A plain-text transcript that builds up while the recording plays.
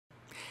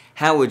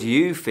How would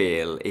you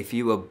feel if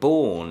you were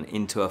born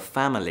into a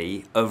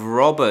family of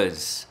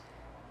robbers?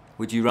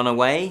 Would you run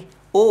away?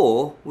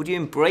 Or would you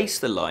embrace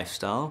the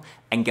lifestyle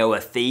and go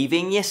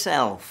a-thieving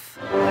yourself?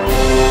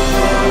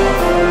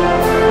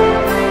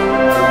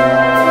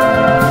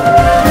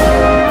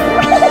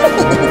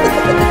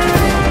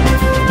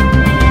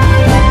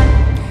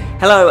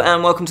 Hello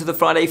and welcome to the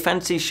Friday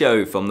Fantasy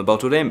Show from the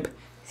Bottled Imp.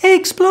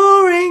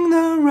 Exploring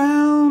the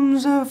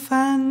realms of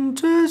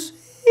fantasy.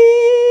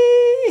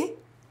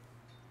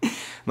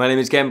 My name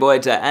is Ken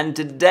Boyd and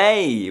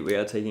today we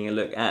are taking a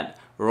look at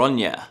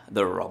Ronia,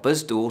 the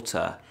Robber's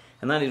Daughter.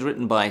 And that is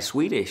written by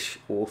Swedish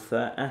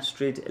author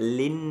Astrid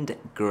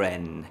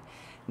Lindgren.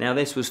 Now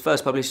this was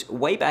first published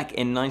way back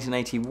in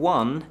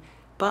 1981,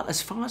 but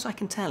as far as I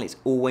can tell it's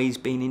always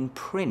been in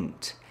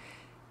print.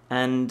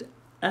 And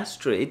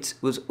Astrid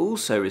was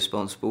also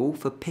responsible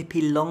for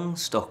Pippi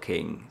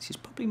Longstocking. She's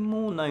probably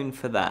more known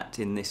for that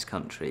in this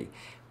country.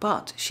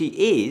 But she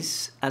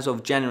is, as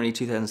of January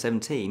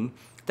 2017,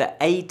 the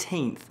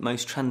 18th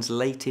most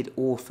translated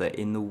author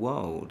in the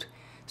world.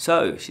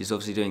 So she's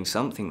obviously doing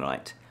something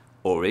right.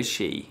 Or is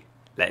she?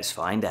 Let's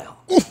find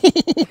out.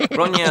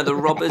 Ronia, the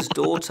Robber's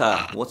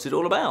Daughter. What's it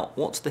all about?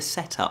 What's the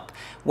setup?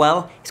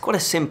 Well, it's quite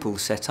a simple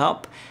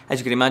setup. As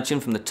you can imagine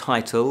from the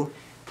title,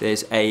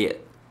 there's a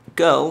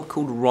girl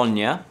called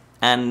Ronia,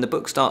 and the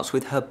book starts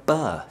with her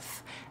birth.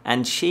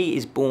 And she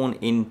is born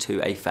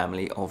into a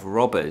family of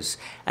robbers.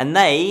 And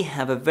they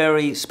have a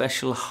very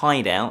special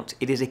hideout.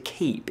 It is a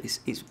keep.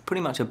 It's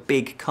pretty much a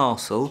big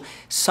castle.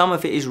 Some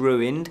of it is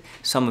ruined,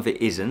 some of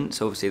it isn't.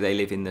 So obviously they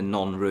live in the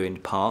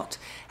non-ruined part.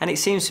 And it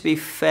seems to be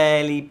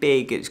fairly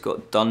big. It's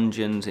got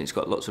dungeons, and it's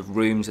got lots of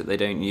rooms that they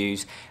don't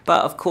use.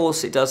 But of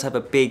course it does have a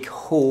big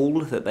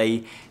hall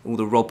that all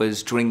the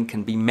robbers drink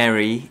and be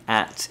merry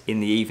at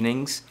in the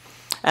evenings.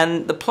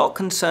 And the plot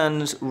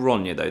concerns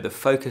Ronia though. The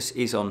focus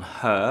is on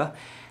her.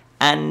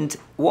 And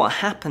what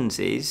happens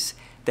is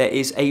there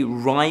is a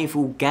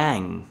rival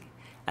gang,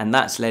 and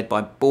that's led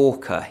by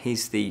Borka.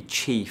 He's the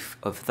chief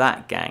of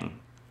that gang.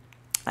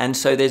 And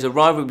so there's a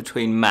rivalry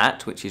between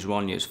Matt, which is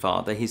Ronia's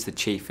father. He's the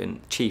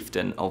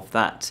chieftain of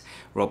that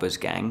robbers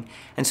gang.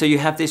 And so you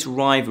have this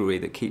rivalry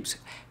that keeps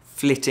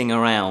flitting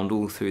around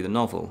all through the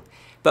novel.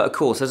 But of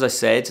course, as I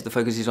said, the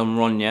focus is on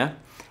Ronia.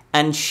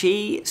 And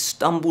she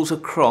stumbles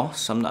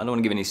across, I don't want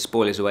to give any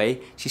spoilers away,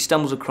 she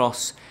stumbles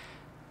across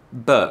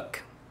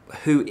Birk,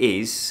 who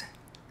is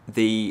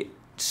the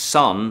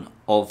son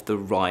of the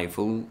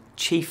rival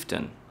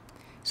chieftain.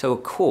 So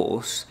of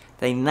course,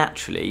 they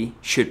naturally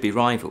should be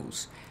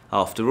rivals.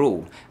 After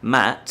all,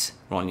 Matt,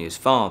 Ronia's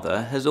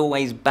father, has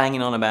always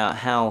banging on about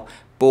how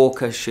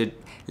Borka should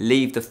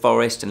leave the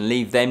forest and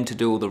leave them to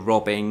do all the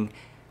robbing,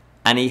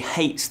 and he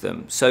hates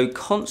them. So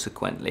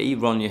consequently,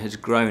 Ronia has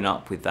grown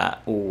up with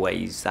that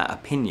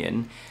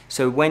opinion.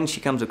 So when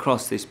she comes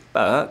across this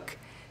Birk,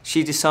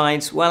 she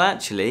decides, well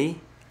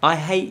actually, I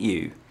hate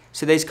you.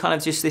 So there's kind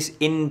of just this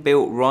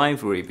inbuilt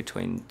rivalry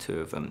between the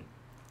two of them.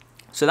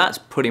 So that's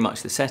pretty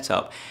much the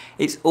setup.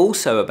 It's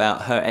also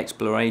about her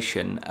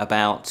exploration,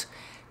 about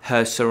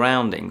her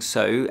surroundings.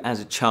 So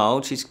as a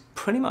child, she's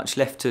pretty much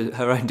left to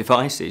her own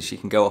devices. She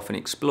can go off and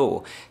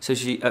explore. So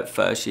at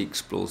first she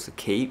explores the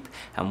keep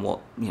and what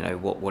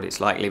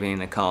it's like living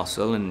in a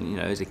castle. And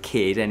as a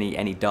kid,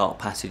 any dark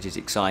passage is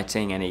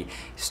exciting. Any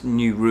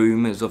new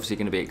room is obviously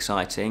going to be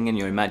exciting, and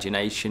your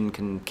imagination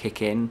can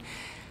kick in.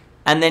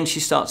 And then she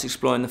starts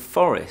exploring the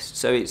forest.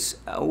 So it's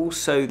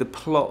also, the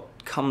plot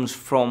comes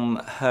from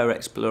her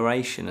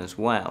exploration as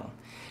well.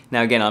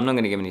 Now again, I'm not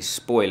going to give any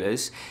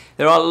spoilers.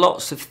 There are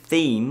lots of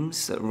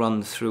themes that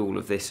run through all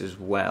of this as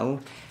well.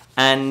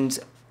 And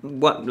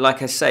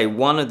like I say,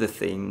 one of the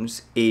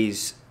themes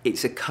is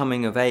it's a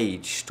coming of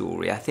age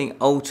story. I think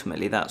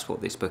ultimately that's what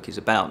this book is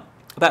about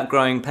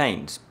growing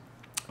pains,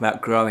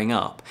 about growing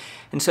up.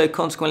 And so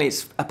consequently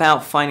it's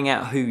about finding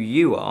out who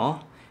you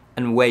are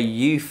and where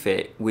you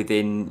fit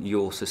within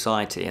your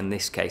society. In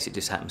this case, it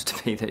just happens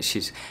to be that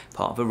she's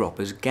part of a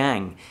robber's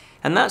gang.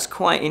 And that's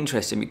quite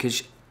interesting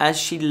because as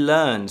she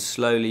learns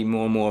slowly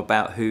more and more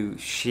about who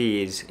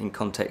she is in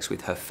context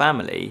with her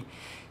family,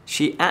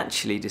 she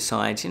actually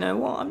decides, you know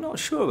what, I'm not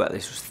sure about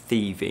this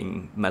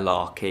thieving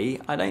malarkey.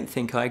 I don't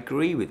think I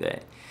agree with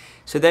it.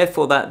 So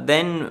therefore that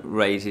then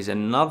raises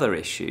another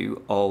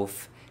issue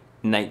of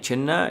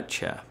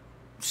nature-nurture.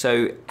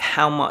 So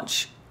how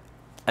much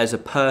as a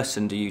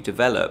person do you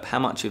develop? How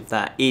much of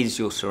that is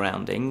your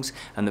surroundings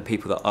and the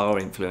people that are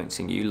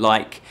influencing you,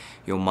 like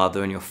your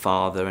mother and your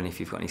father, and if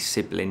you've got any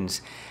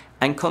siblings,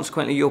 and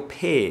consequently your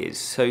peers.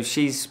 So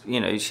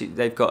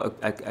they've got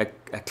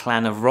a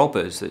clan of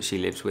robbers that she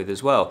lives with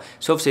as well.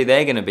 So obviously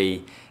they're going to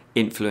be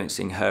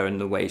influencing her and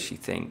the way she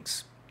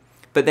thinks.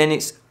 But then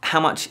it's how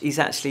much is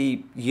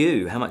actually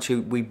you? How much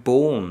are we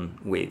born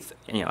with,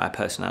 our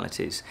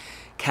personalities?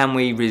 Can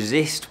we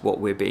resist what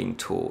we're being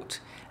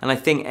taught? And I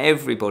think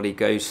everybody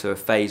goes through a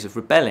phase of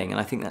rebelling,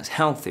 and I think that's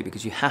healthy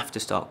because you have to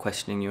start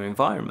questioning your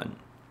environment.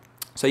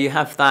 So you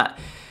have that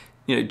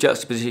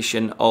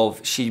juxtaposition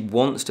of she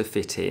wants to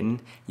fit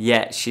in,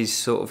 yet she's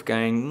sort of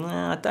going,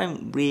 nah, I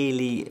don't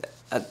really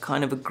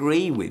kind of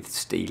agree with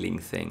stealing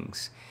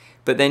things.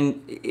 But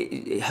then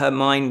her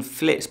mind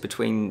flits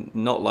between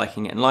not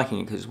liking it and liking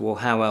it, because, well,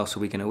 how else are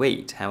we going to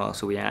eat? How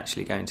else are we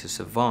actually going to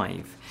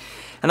survive?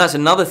 And that's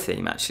another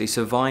theme, actually,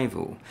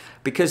 survival.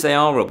 Because they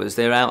are robbers,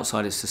 they're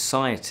outside of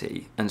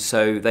society, and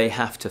so they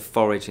have to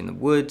forage in the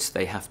woods,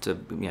 they have to,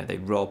 they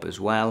rob as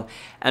well.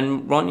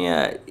 And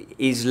Ronia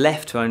is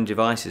left to her own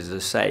devices, as I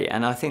say,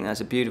 and I think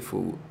that's a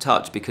beautiful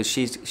touch, because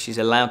she's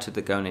allowed to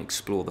go and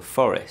explore the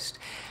forest.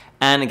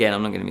 And again,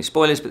 I'm not going to be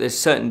spoilers, but there's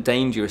certain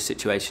dangerous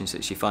situations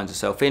that she finds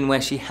herself in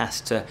where she has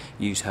to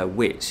use her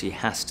wits. She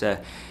has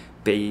to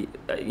be,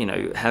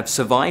 have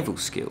survival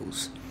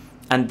skills.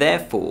 And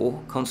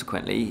therefore,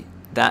 consequently,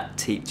 that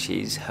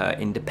teaches her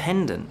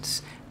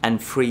independence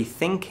and free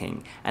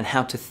thinking and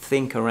how to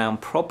think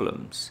around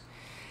problems.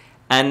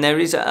 And there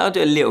is, I'll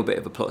do a little bit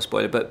of a plot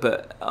spoiler,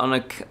 but on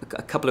a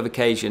couple of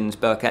occasions,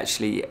 Birk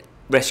actually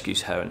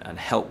rescues her and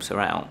helps her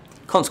out.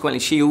 Consequently,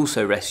 she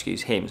also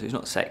rescues him, so it's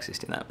not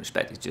sexist in that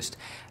respect. It's just,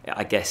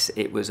 I guess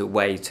it was a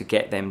way to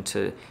get them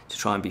to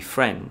try and be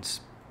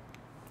friends.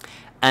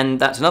 And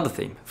that's another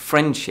theme,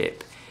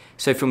 friendship.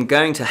 So from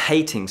going to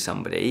hating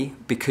somebody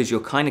because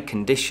you're kind of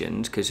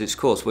conditioned, because of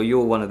course, well,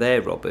 you're one of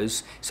their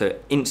robbers, so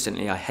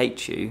instantly I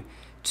hate you,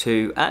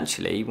 to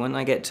actually, when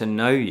I get to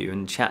know you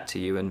and chat to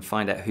you and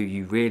find out who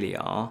you really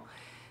are,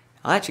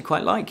 I actually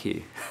quite like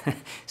you.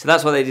 So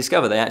that's what they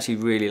discover. They actually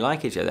really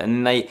like each other.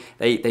 And they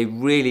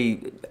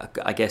really,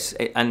 I guess,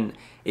 and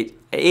it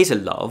is a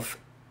love,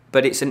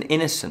 but it's an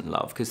innocent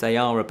love, because they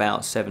are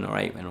about 7 or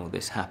 8 when all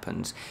this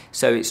happens.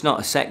 So it's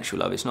not a sexual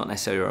love, it's not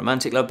necessarily a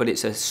romantic love, but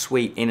it's a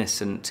sweet,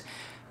 innocent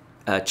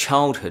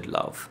childhood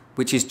love,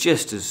 which is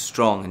just as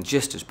strong and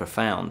just as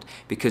profound,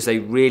 because they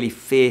really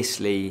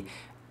fiercely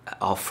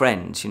are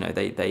friends.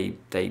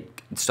 They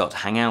start to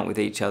hang out with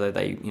each other,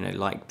 they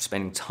like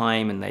spending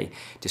time, and they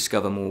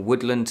discover more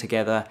woodland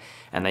together,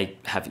 and they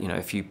have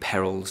a few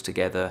perils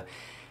together,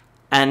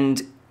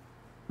 and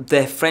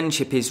their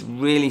friendship is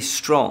really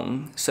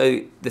strong.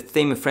 So the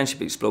theme of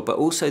friendship is explored, but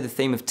also the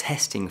theme of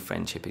testing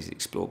friendship is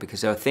explored,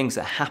 because there are things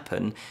that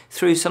happen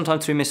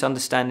sometimes through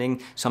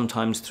misunderstanding,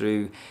 sometimes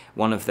through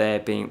one of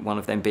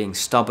them being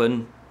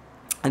stubborn,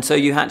 and so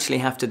you actually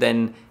have to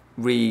then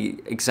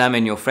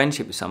re-examine your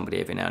friendship with somebody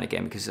every now and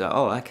again, because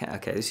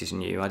okay, this is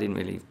new. I didn't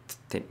really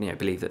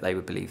believe that they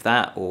would believe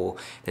that, or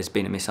there's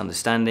been a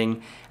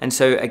misunderstanding. And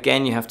so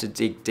again, you have to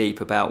dig deep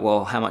about,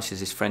 well, how much does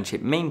this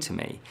friendship mean to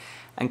me?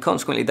 And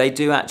consequently, they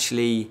do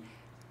actually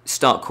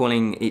start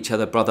calling each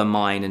other brother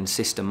mine and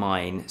sister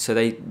mine. So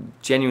they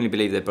genuinely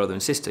believe they're brother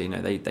and sister.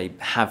 They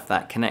have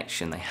that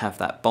connection, they have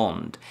that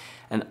bond.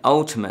 And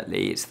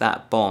ultimately, it's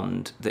that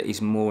bond that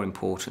is more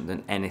important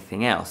than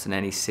anything else, than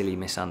any silly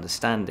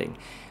misunderstanding.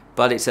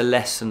 But it's a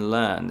lesson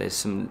learned. There's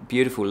some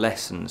beautiful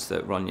lessons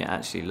that Ronia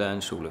actually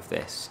learns from all of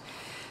this.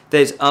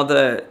 There's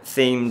other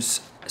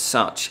themes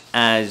such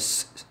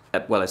as,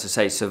 well, as I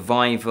say,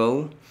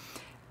 survival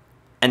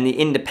and the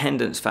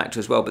independence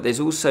factor as well. But there's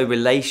also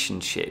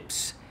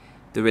relationships.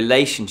 The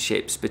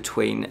relationships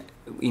between,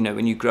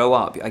 when you grow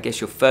up, I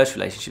guess your first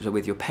relationships are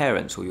with your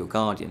parents or your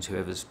guardians,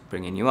 whoever's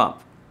bringing you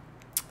up.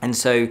 And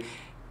so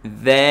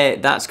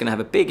that's going to have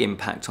a big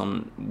impact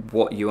on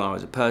what you are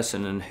as a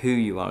person and who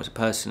you are as a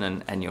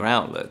person and your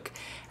outlook.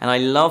 And I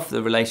love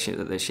the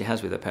relationship that she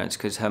has with her parents,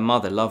 because her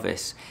mother,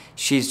 Lovis,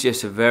 she's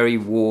just a very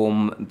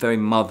warm, very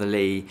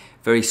motherly,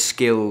 very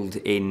skilled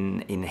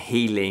in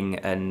healing,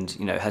 and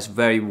has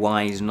very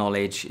wise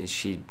knowledge.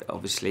 She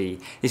obviously,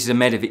 this is a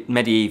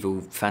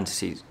medieval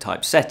fantasy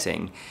type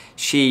setting.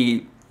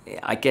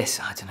 I guess,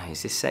 I don't know,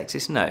 is this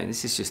sexist? No,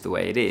 this is just the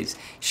way it is.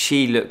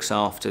 She looks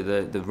after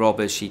the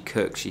robbers, she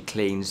cooks, she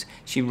cleans,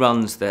 she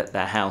runs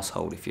their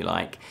household, if you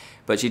like.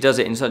 But she does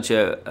it in such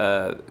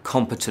a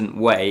competent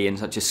way, in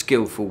such a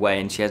skillful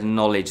way, and she has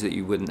knowledge that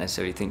you wouldn't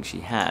necessarily think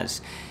she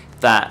has,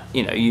 that,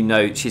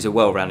 she's a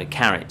well-rounded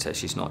character.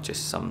 She's not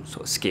just some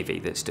sort of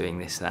skivvy that's doing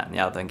this, that, and the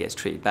other and gets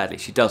treated badly.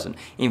 She doesn't.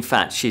 In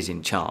fact, she's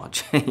in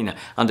charge.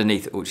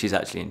 Underneath it all, she's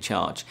actually in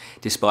charge,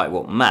 despite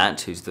what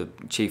Matt, who's the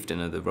chieftain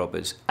of the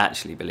robbers,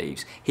 actually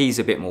believes. He's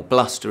a bit more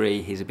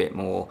blustery, he's a bit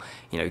more,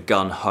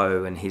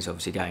 gun-ho, and he's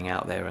obviously going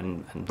out there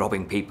and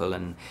robbing people,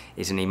 and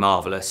isn't he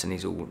marvellous, and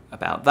he's all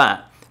about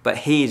that. But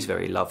he is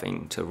very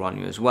loving to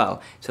Ronia as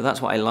well. So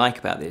that's what I like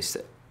about this,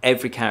 that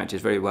every character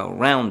is very well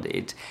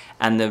rounded,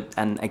 and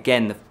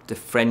again the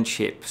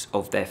friendships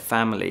of their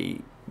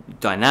family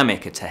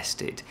dynamic are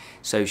tested.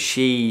 So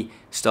she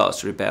starts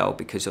to rebel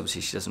because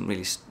obviously she doesn't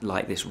really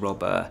like this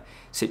robber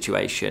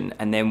situation,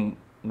 and then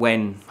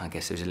when, I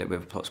guess there's a little bit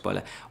of a plot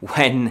spoiler,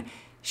 when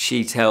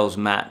she tells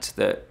Matt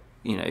that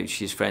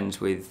she's friends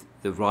with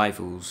the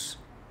rival's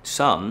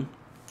son,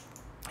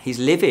 he's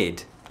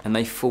livid and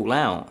they fall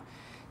out.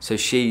 So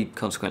she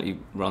consequently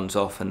runs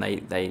off, and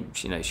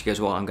she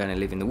goes, well, I'm going to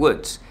live in the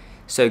woods.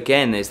 So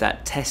again, there's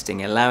that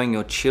testing, allowing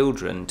your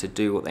children to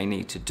do what they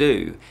need to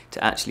do,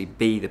 to actually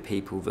be the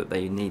people that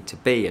they need to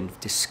be and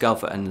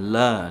discover and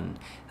learn.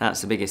 That's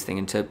the biggest thing,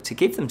 and to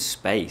give them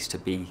space to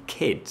be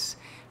kids,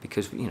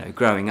 because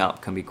growing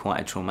up can be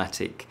quite a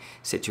traumatic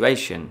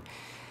situation.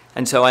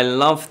 And so I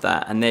love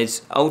that. And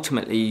there's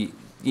ultimately,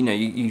 you know,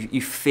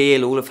 you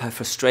feel all of her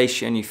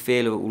frustration, you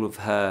feel all of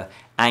her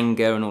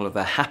anger and all of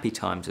her happy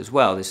times as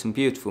well. There's some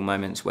beautiful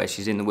moments where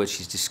she's in the woods,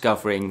 she's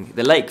discovering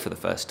the lake for the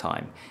first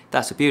time.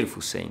 That's a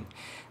beautiful scene.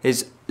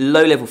 There's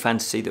low-level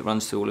fantasy that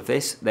runs through all of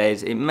this.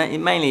 It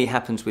mainly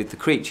happens with the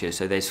creatures,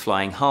 so there's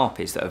flying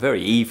harpies that are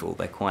very evil.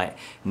 They're quite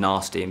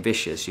nasty and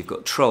vicious. You've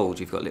got trolls,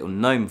 you've got little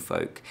gnome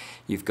folk,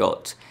 you've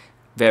got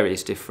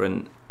various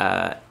different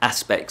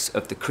aspects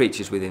of the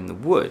creatures within the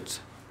woods.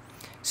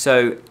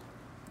 So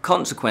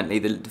consequently,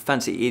 the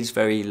fantasy is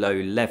very low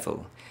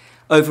level.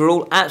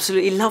 Overall,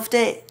 absolutely loved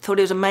it. Thought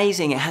it was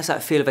amazing. It has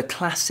that feel of a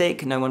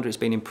classic. No wonder it's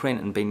been in print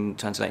and been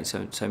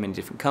translated in so many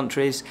different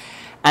countries.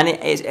 And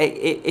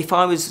if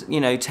I was, you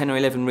know, 10 or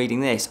 11 reading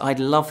this, I'd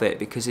love it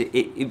because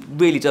it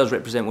really does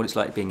represent what it's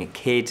like being a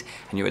kid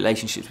and your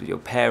relationships with your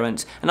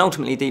parents. And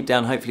ultimately, deep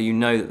down, hopefully you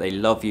know that they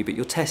love you, but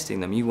you're testing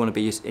them. You want to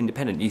be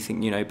independent. You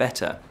think you know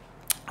better.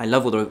 I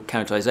love all the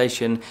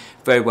characterisation,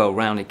 very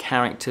well-rounded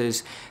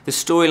characters. The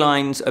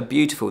storylines are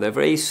beautiful. They're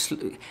very,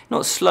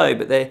 not slow,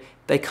 but they're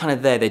kind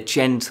of there. They're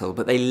gentle,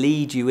 but they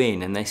lead you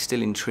in and they're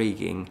still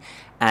intriguing.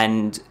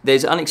 And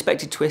there's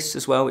unexpected twists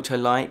as well, which I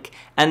like.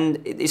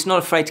 And it's not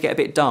afraid to get a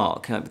bit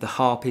dark. With the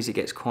harpies, it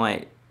gets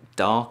quite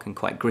dark and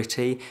quite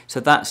gritty. So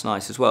that's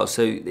nice as well.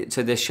 So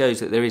this shows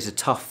that there is a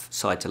tough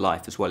side to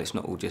life as well. It's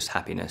not all just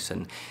happiness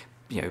and,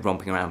 you know,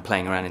 romping around,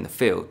 playing around in the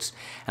fields.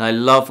 And I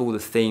love all the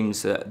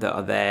themes that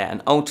are there.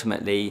 And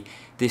ultimately,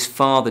 this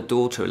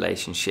father-daughter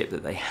relationship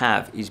that they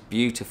have is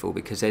beautiful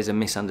because there's a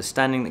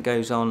misunderstanding that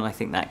goes on. And I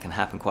think that can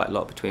happen quite a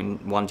lot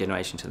between one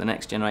generation to the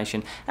next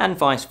generation and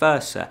vice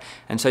versa.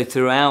 And so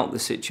throughout the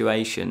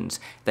situations,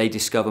 they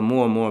discover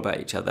more and more about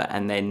each other.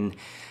 And then,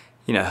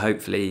 you know,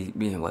 hopefully,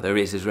 you know, what there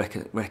is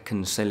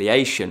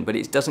reconciliation, but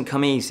it doesn't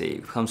come easy.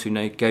 It comes through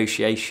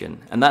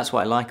negotiation. And that's what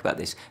I like about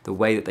this, the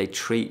way that they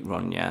treat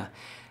Ronia.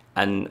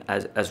 And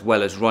as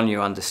well as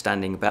Ronia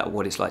understanding about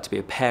what it's like to be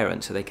a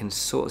parent, so they can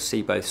sort of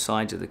see both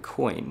sides of the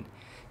coin.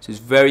 So it's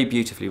very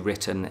beautifully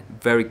written,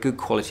 very good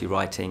quality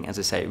writing. As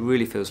I say, it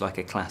really feels like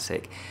a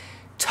classic.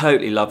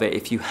 Totally love it.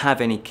 If you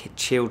have any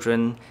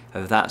children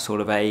of that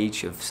sort of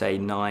age, of say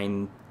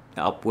 9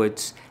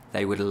 upwards,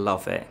 they would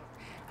love it.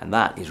 And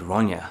that is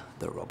Ronia,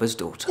 the Robber's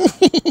Daughter.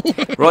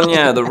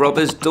 Ronia, the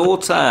Robber's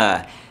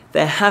Daughter.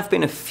 There have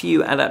been a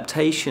few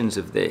adaptations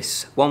of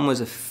this. One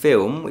was a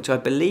film, which I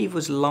believe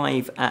was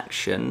live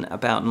action,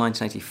 about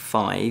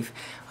 1985.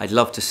 I'd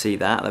love to see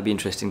that. That'd be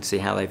interesting to see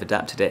how they've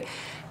adapted it.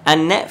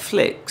 And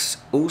Netflix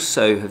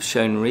also have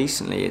shown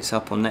recently, it's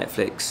up on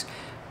Netflix,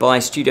 by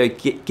Studio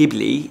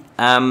Ghibli.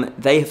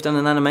 They have done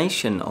an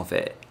animation of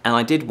it. And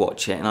I did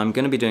watch it, and I'm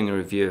going to be doing a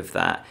review of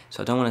that.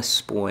 So I don't want to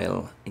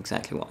spoil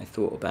exactly what I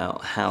thought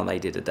about how they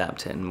did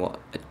adapt it and what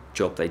a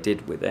job they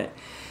did with it.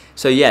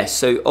 So yes,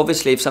 so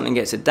obviously if something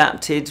gets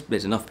adapted,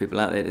 there's enough people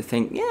out there to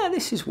think, yeah,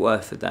 this is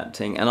worth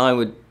adapting. And I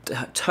would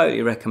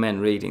totally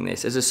recommend reading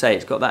this. As I say,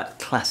 it's got that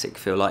classic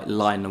feel, like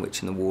Lion, the Witch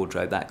and the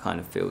Wardrobe, that kind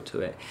of feel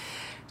to it.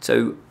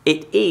 So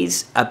it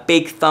is a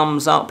big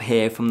thumbs up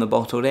here from the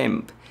Bottled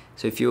Imp.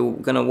 So if you're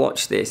going to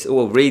watch this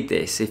or read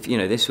this, if you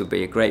know, this would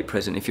be a great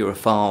present if you're a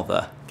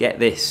father. Get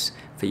this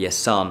for your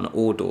son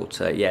or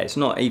daughter. Yeah, it's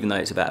not, even though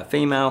it's about a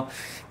female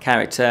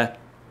character,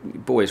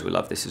 boys will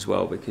love this as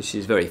well because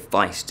she's very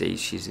feisty,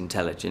 she's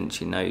intelligent,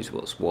 she knows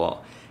what's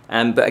what.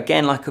 But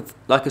again, like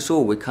us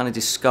all, we're kind of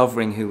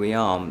discovering who we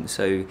are,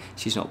 so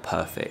she's not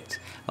perfect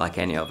like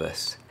any of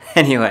us.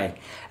 Anyway,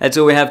 that's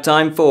all we have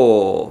time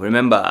for.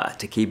 Remember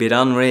to keep it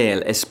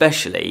unreal,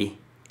 especially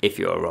if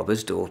you're a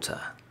robber's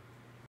daughter.